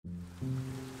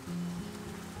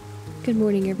Good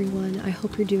morning, everyone. I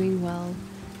hope you're doing well.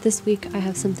 This week I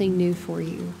have something new for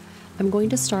you. I'm going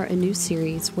to start a new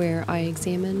series where I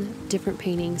examine different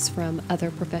paintings from other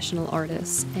professional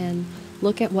artists and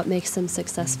look at what makes them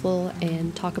successful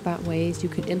and talk about ways you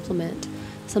could implement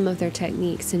some of their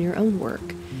techniques in your own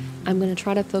work. I'm going to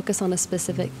try to focus on a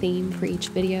specific theme for each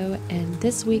video, and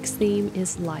this week's theme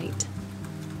is light.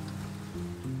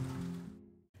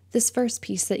 This first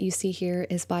piece that you see here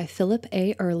is by Philip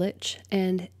A. Ehrlich,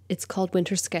 and it's called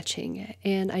Winter Sketching.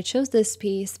 And I chose this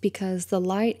piece because the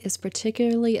light is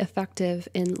particularly effective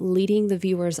in leading the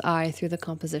viewer's eye through the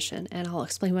composition, and I'll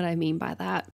explain what I mean by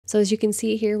that. So as you can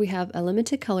see here, we have a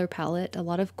limited color palette, a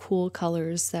lot of cool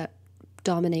colors that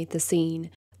dominate the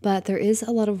scene, but there is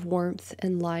a lot of warmth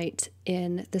and light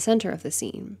in the center of the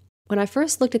scene. When I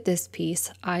first looked at this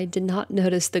piece, I did not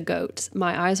notice the goat.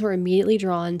 My eyes were immediately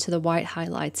drawn to the white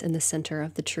highlights in the center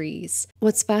of the trees.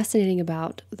 What's fascinating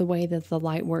about the way that the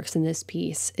light works in this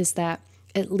piece is that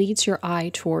it leads your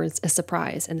eye towards a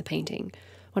surprise in the painting.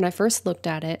 When I first looked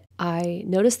at it, I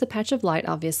noticed the patch of light,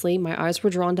 obviously. My eyes were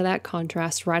drawn to that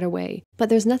contrast right away, but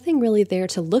there's nothing really there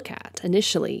to look at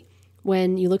initially.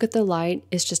 When you look at the light,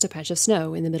 it's just a patch of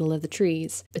snow in the middle of the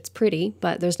trees. It's pretty,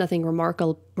 but there's nothing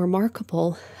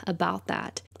remarkable about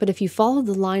that. But if you follow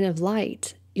the line of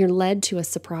light, you're led to a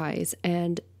surprise,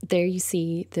 and there you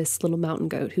see this little mountain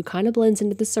goat who kind of blends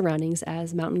into the surroundings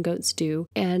as mountain goats do,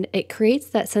 and it creates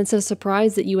that sense of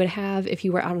surprise that you would have if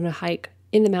you were out on a hike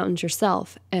in the mountains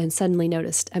yourself and suddenly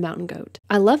noticed a mountain goat.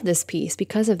 I love this piece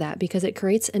because of that, because it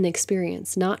creates an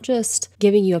experience, not just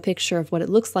giving you a picture of what it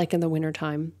looks like in the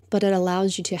wintertime, but it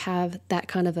allows you to have that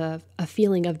kind of a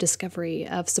feeling of discovery,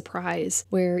 of surprise,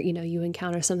 where you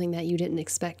encounter something that you didn't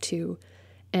expect to,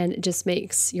 and it just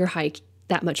makes your hike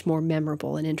that much more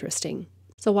memorable and interesting.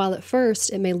 So while at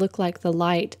first it may look like the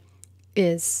light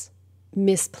is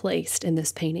misplaced in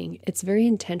this painting, it's very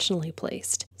intentionally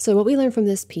placed. So what we learn from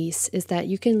this piece is that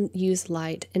you can use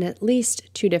light in at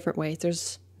least two different ways.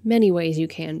 There's many ways you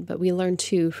can, but we learn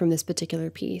two from this particular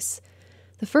piece.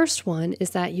 The first one is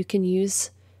that you can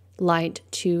use light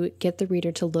to get the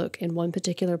reader to look in one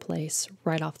particular place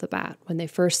right off the bat. When they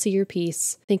first see your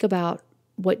piece, think about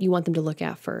what you want them to look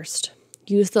at first.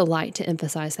 Use the light to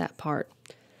emphasize that part.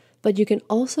 But you can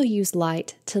also use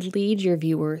light to lead your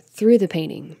viewer through the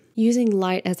painting. Using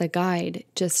light as a guide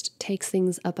just takes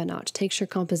things up a notch, takes your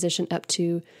composition up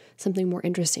to something more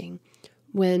interesting.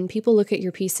 When people look at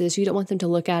your pieces, you don't want them to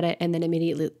look at it and then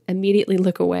immediately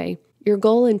look away. Your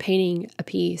goal in painting a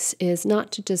piece is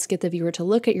not to just get the viewer to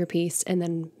look at your piece and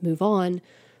then move on,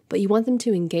 but you want them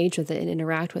to engage with it and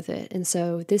interact with it. And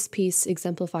so this piece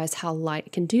exemplifies how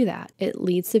light can do that. It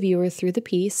leads the viewer through the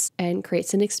piece and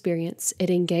creates an experience. It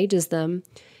engages them.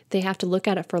 They have to look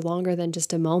at it for longer than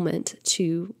just a moment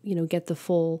to, get the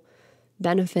full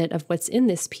benefit of what's in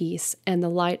this piece. And the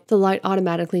light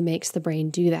automatically makes the brain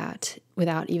do that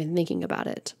without even thinking about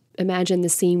it. Imagine the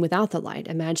scene without the light.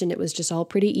 Imagine it was just all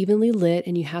pretty evenly lit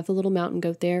and you have the little mountain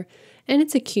goat there, and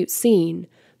it's a cute scene,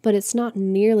 but it's not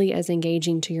nearly as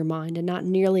engaging to your mind and not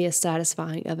nearly as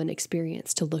satisfying of an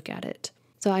experience to look at it.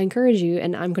 So I encourage you,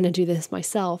 and I'm going to do this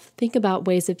myself, think about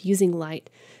ways of using light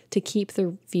to keep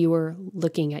the viewer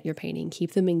looking at your painting,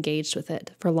 keep them engaged with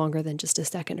it for longer than just a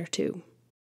second or two.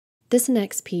 This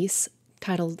next piece,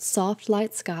 titled Soft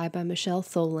Light Sky by Michelle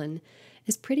Tholen,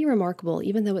 is pretty remarkable,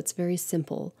 even though it's very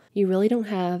simple. You really don't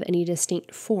have any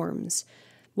distinct forms.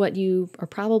 What you are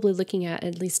probably looking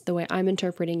at least the way I'm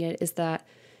interpreting it, is that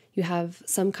you have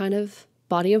some kind of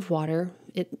body of water.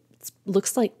 It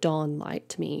looks like dawn light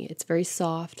to me. It's very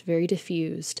soft, very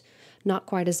diffused, not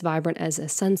quite as vibrant as a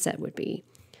sunset would be.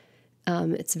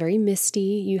 It's very misty.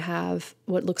 You have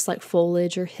what looks like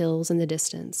foliage or hills in the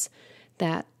distance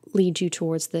that lead you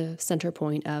towards the center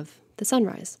point of the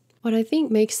sunrise. What I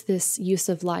think makes this use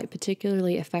of light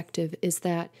particularly effective is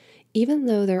that even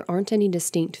though there aren't any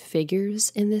distinct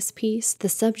figures in this piece, the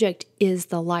subject is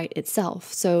the light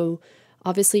itself. So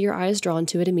obviously your eye is drawn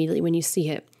to it immediately when you see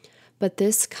it. But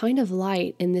this kind of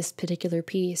light in this particular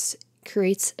piece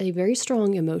creates a very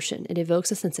strong emotion. It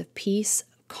evokes a sense of peace,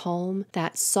 calm,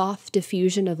 that soft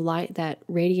diffusion of light that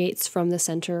radiates from the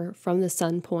center, from the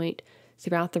sun point,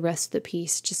 throughout the rest of the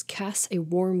piece, just casts a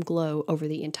warm glow over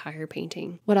the entire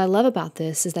painting. What I love about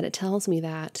this is that it tells me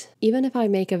that even if I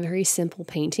make a very simple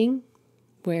painting,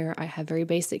 where I have very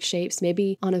basic shapes,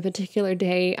 maybe on a particular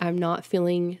day I'm not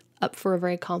feeling up for a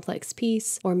very complex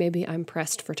piece, or maybe I'm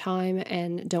pressed for time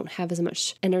and don't have as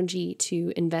much energy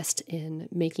to invest in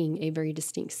making a very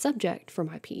distinct subject for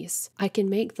my piece, I can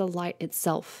make the light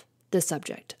itself the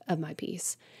subject of my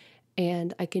piece.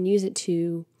 And I can use it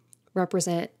to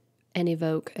represent and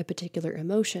evoke a particular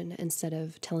emotion instead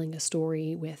of telling a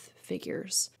story with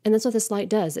figures. And that's what this light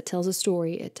does. It tells a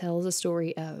story. It tells a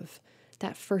story of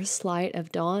that first light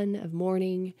of dawn, of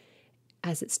morning,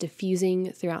 as it's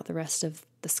diffusing throughout the rest of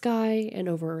the sky and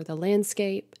over the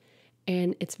landscape.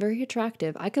 And it's very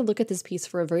attractive. I could look at this piece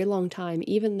for a very long time,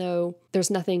 even though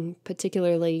there's nothing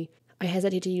particularly, I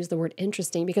hesitate to use the word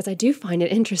interesting because I do find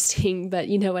it interesting, but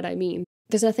you know what I mean.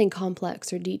 There's nothing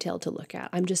complex or detailed to look at.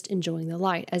 I'm just enjoying the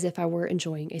light as if I were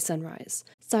enjoying a sunrise.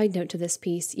 Side note to this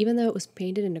piece, even though it was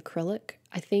painted in acrylic,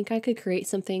 I think I could create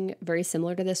something very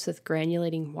similar to this with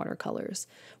granulating watercolors,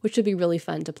 which would be really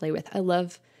fun to play with. I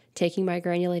love taking my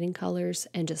granulating colors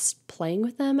and just playing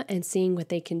with them and seeing what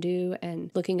they can do and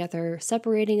looking at their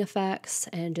separating effects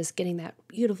and just getting that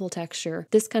beautiful texture.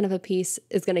 This kind of a piece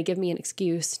is going to give me an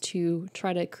excuse to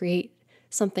try to create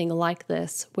something like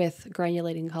this with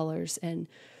granulating colors and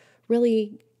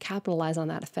really capitalize on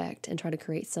that effect and try to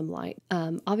create some light.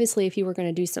 Obviously, if you were going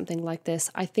to do something like this,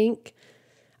 I think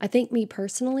me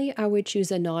personally, I would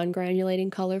choose a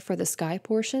non-granulating color for the sky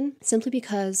portion, simply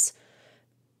because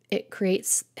it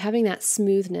creates, having that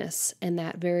smoothness and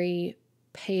that very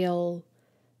pale,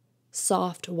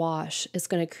 soft wash is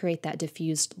going to create that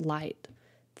diffused light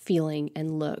feeling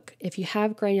and look. If you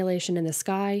have granulation in the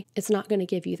sky, it's not going to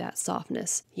give you that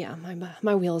softness. Yeah,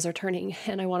 my wheels are turning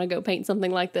and I want to go paint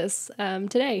something like this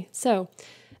today. So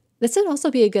this would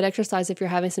also be a good exercise if you're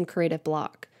having some creative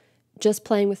block. Just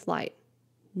playing with light,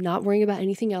 not worrying about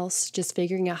anything else, just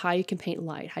figuring out how you can paint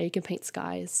light, how you can paint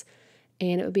skies.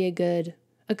 And it would be a good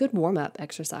warm-up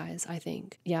exercise, I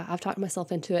think. Yeah, I've talked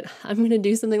myself into it. I'm going to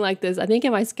do something like this, I think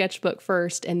in my sketchbook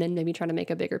first, and then maybe try to make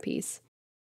a bigger piece.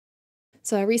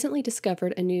 So I recently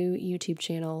discovered a new YouTube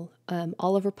channel,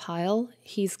 Oliver Pyle.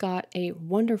 He's got a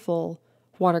wonderful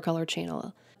watercolor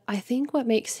channel. I think what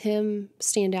makes him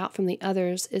stand out from the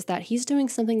others is that he's doing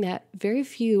something that very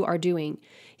few are doing.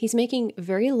 He's making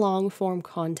very long form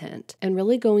content and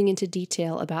really going into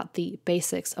detail about the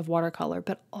basics of watercolor,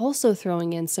 but also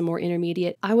throwing in some more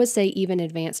intermediate, I would say even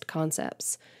advanced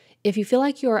concepts. If you feel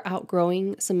like you're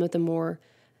outgrowing some of the more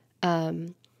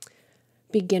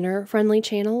beginner-friendly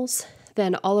channels,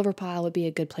 then Oliver Pyle would be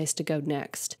a good place to go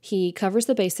next. He covers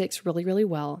the basics really, really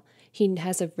well. He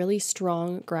has a really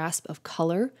strong grasp of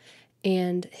color,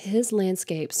 and his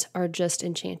landscapes are just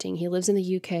enchanting. He lives in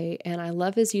the UK, and I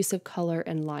love his use of color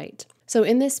and light. So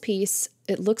in this piece,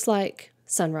 it looks like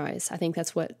sunrise. I think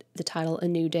that's what the title A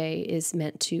New Day is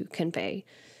meant to convey.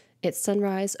 It's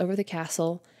sunrise over the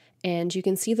castle, and you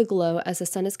can see the glow as the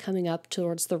sun is coming up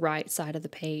towards the right side of the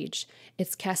page.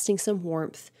 It's casting some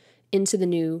warmth into the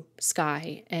new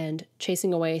sky and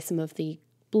chasing away some of the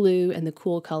blue and the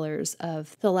cool colors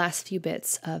of the last few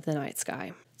bits of the night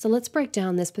sky. So let's break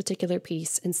down this particular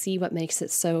piece and see what makes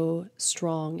it so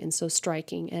strong and so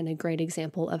striking and a great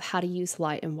example of how to use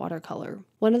light in watercolor.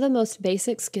 One of the most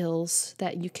basic skills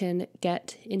that you can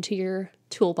get into your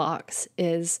toolbox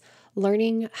is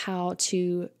learning how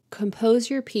to compose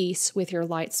your piece with your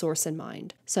light source in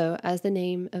mind. So as the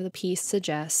name of the piece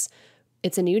suggests,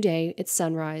 it's a new day, it's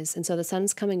sunrise, and so the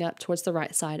sun's coming up towards the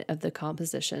right side of the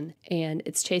composition, and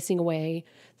it's chasing away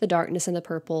the darkness and the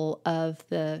purple of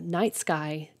the night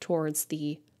sky towards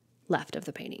the left of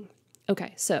the painting.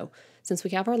 Okay, so since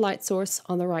we have our light source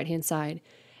on the right-hand side,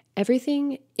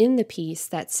 everything in the piece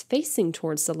that's facing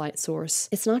towards the light source,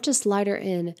 it's not just lighter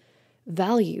in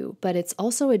value, but it's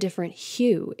also a different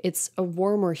hue. It's a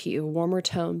warmer hue, warmer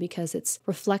tone, because it's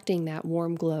reflecting that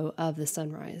warm glow of the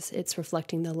sunrise. It's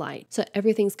reflecting the light. So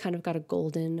everything's kind of got a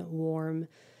golden, warm,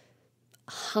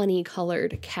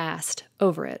 honey-colored cast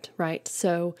over it, right?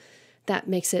 So that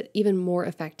makes it even more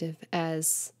effective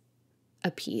as a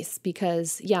piece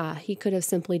because, yeah, he could have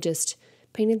simply just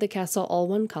painted the castle all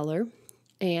one color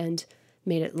and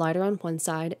made it lighter on one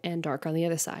side and dark on the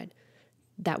other side.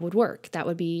 That would work. That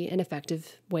would be an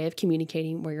effective way of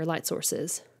communicating where your light source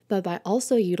is. But by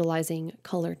also utilizing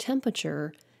color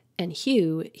temperature and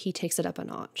hue, he takes it up a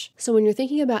notch. So when you're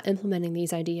thinking about implementing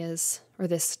these ideas or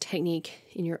this technique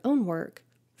in your own work,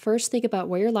 first think about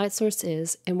where your light source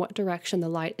is and what direction the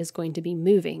light is going to be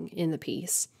moving in the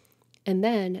piece. And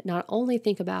then not only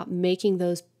think about making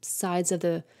those sides of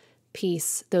the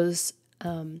piece, those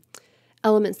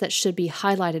elements that should be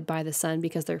highlighted by the sun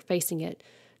because they're facing it,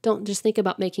 don't just think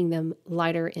about making them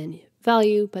lighter in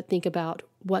value, but think about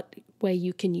what way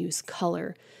you can use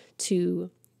color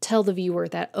to tell the viewer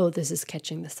that, oh, this is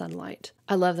catching the sunlight.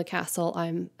 I love the castle.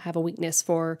 I have a weakness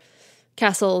for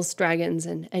castles, dragons,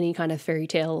 and any kind of fairy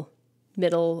tale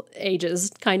Middle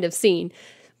Ages kind of scene.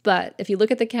 But if you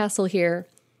look at the castle here,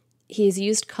 he's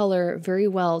used color very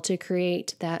well to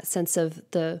create that sense of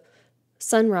the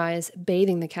sunrise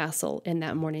bathing the castle in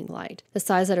that morning light. The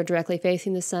sides that are directly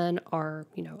facing the sun are,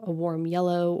 a warm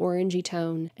yellow, orangey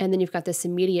tone, and then you've got this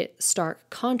immediate stark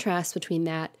contrast between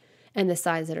that and the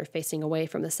sides that are facing away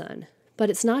from the sun. But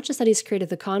it's not just that he's created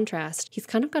the contrast, he's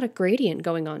kind of got a gradient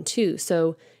going on too.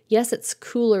 So yes, it's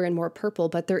cooler and more purple,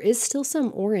 but there is still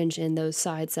some orange in those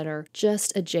sides that are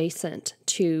just adjacent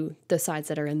to the sides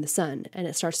that are in the sun. And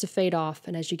it starts to fade off,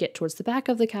 and as you get towards the back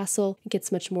of the castle, it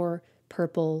gets much more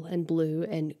purple and blue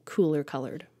and cooler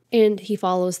colored. And he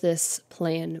follows this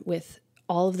plan with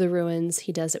all of the ruins.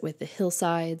 He does it with the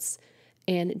hillsides,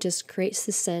 and it just creates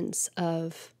the sense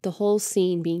of the whole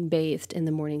scene being bathed in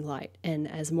the morning light. And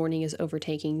as morning is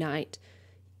overtaking night,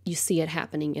 you see it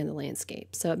happening in the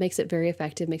landscape. So it makes it very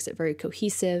effective, makes it very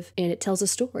cohesive, and it tells a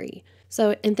story.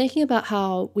 So in thinking about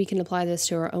how we can apply this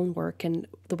to our own work and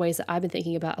the ways that I've been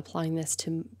thinking about applying this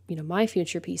to, my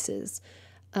future pieces,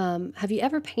 have you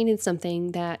ever painted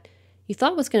something that you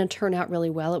thought was going to turn out really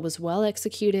well? It was well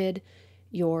executed,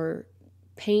 your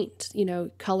paint,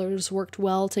 colors worked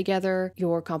well together,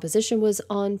 your composition was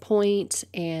on point,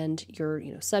 and your,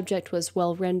 subject was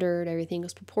well rendered, everything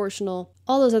was proportional.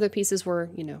 All those other pieces were,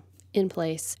 in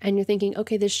place. And you're thinking,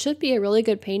 okay, this should be a really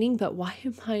good painting, but why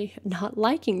am I not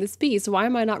liking this piece? Why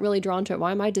am I not really drawn to it?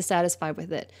 Why am I dissatisfied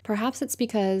with it? Perhaps it's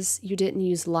because you didn't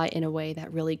use light in a way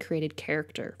that really created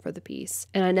character for the piece.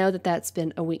 And I know that that's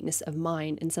been a weakness of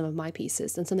mine in some of my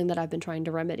pieces, and something that I've been trying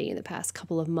to remedy in the past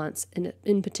couple of months. And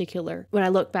in particular, when I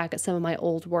look back at some of my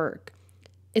old work,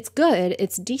 it's good,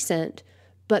 it's decent,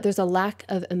 but there's a lack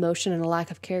of emotion and a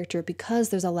lack of character because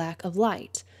there's a lack of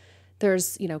light.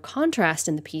 There's, contrast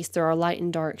in the piece. There are light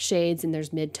and dark shades, and there's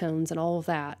midtones and all of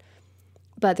that.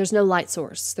 But there's no light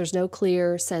source. There's no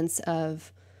clear sense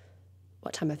of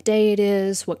what time of day it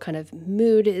is, what kind of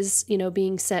mood is,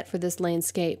 being set for this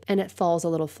landscape, and it falls a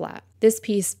little flat. This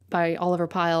piece by Oliver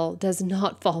Pyle does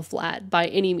not fall flat by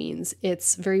any means.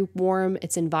 It's very warm,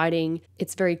 it's inviting,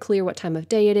 it's very clear what time of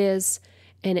day it is,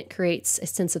 and it creates a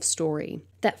sense of story.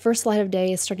 That first light of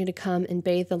day is starting to come and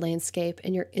bathe the landscape,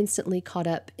 and you're instantly caught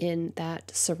up in that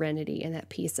serenity and that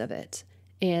peace of it.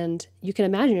 And you can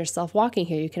imagine yourself walking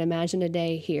here. You can imagine a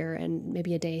day here and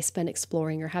maybe a day spent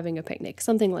exploring or having a picnic,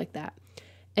 something like that.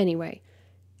 Anyway,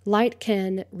 light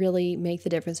can really make the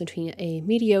difference between a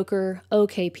mediocre,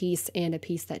 okay piece and a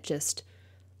piece that just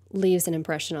leaves an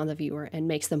impression on the viewer and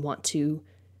makes them want to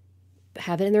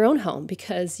have it in their own home,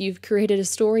 because you've created a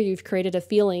story, you've created a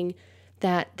feeling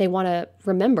that they want to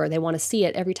remember. They want to see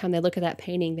it every time they look at that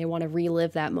painting. They want to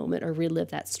relive that moment or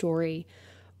relive that story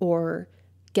or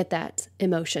get that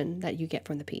emotion that you get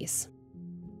from the piece.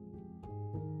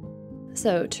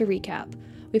 So to recap,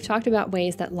 we've talked about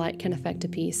ways that light can affect a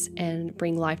piece and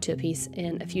bring life to a piece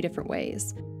in a few different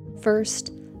ways.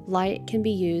 First, light can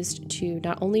be used to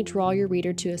not only draw your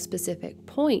reader to a specific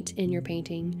point in your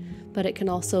painting, but it can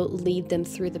also lead them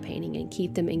through the painting and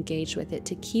keep them engaged with it,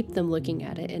 to keep them looking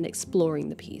at it and exploring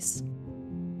the piece.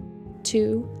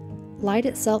 2, light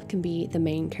itself can be the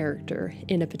main character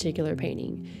in a particular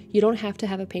painting. You don't have to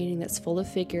have a painting that's full of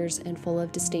figures and full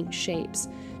of distinct shapes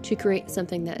to create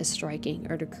something that is striking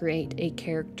or to create a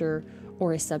character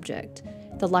or a subject.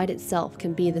 The light itself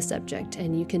can be the subject,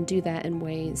 and you can do that in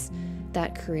ways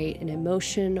that create an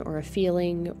emotion or a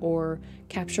feeling or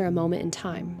capture a moment in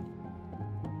time.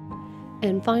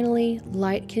 And finally,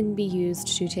 light can be used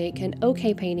to take an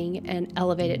okay painting and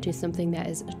elevate it to something that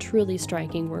is a truly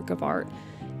striking work of art.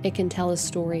 It can tell a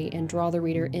story and draw the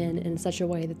reader in such a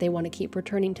way that they want to keep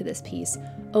returning to this piece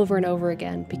over and over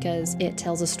again, because it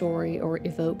tells a story or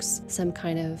evokes some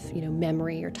kind of,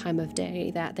 memory or time of day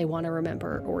that they want to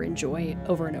remember or enjoy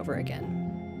over and over again.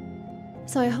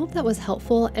 So I hope that was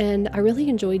helpful, and I really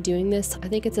enjoyed doing this. I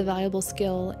think it's a valuable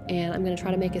skill, and I'm going to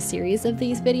try to make a series of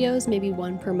these videos, maybe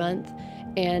one per month,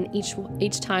 and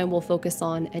each time we'll focus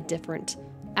on a different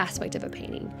aspect of a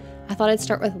painting. I thought I'd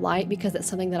start with light because it's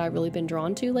something that I've really been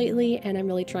drawn to lately, and I'm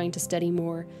really trying to study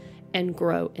more and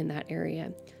grow in that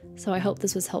area. So I hope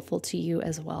this was helpful to you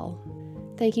as well.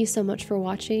 Thank you so much for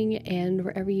watching, and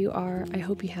wherever you are, I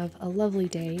hope you have a lovely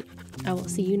day. I will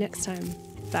see you next time.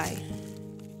 Bye.